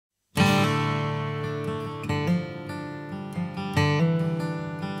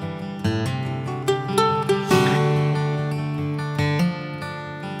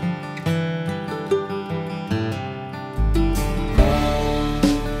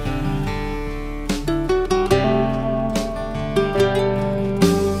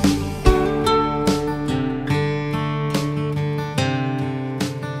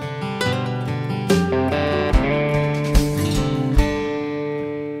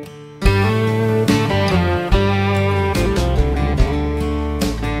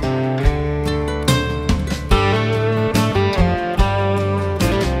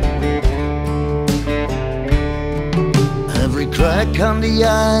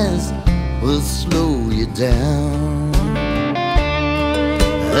eyes will slow you down.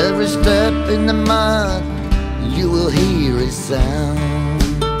 Every step in the mud, you will hear a sound.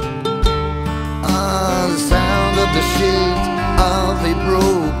 Ah, the sound of the shades of a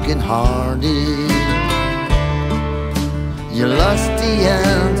broken hearted. You lost the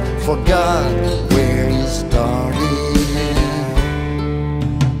end, forgot where you started.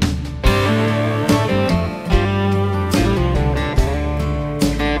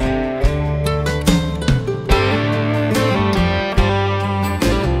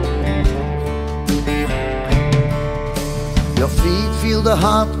 Your feet feel the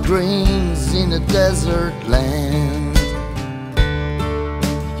hot grains in a desert land.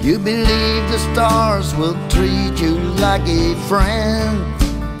 You believe the stars will treat you like a friend.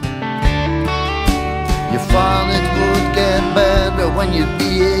 You thought it would get better when you'd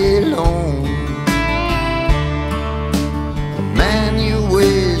be alone. The man you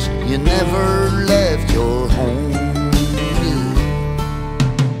wish you never left your home.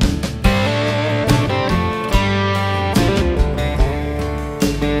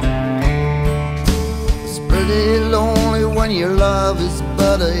 It's pretty lonely when your love is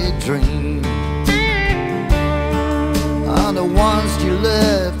but a dream. Are the ones you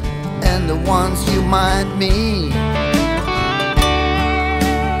left and the ones you might meet.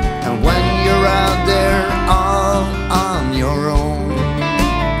 And when you're out there all on your own,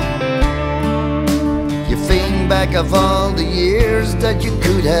 you think back of all the years that you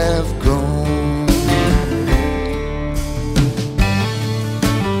could have grown.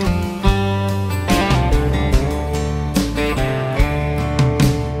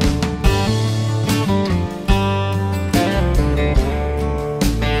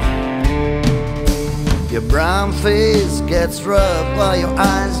 Your brown face gets rough while your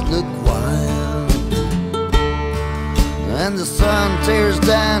eyes look wild, and the sun tears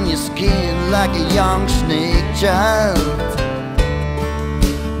down your skin like a young snake child.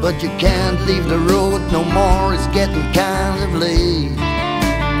 But you can't leave the road no more, it's getting kind of late.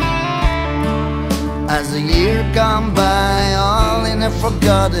 As the year gone by, all in a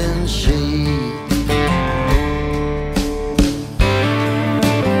forgotten shade.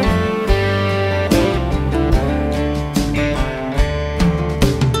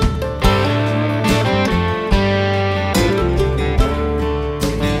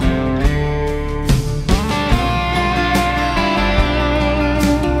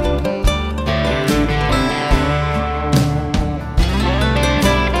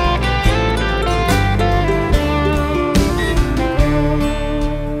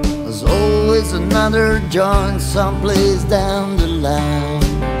 Another joint someplace down the line,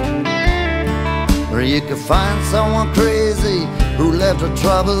 where you can find someone crazy who left her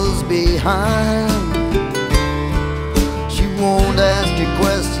troubles behind. She won't ask you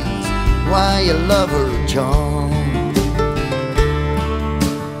questions why you love her, John.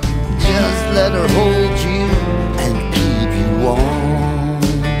 Just let her hold you and keep you warm.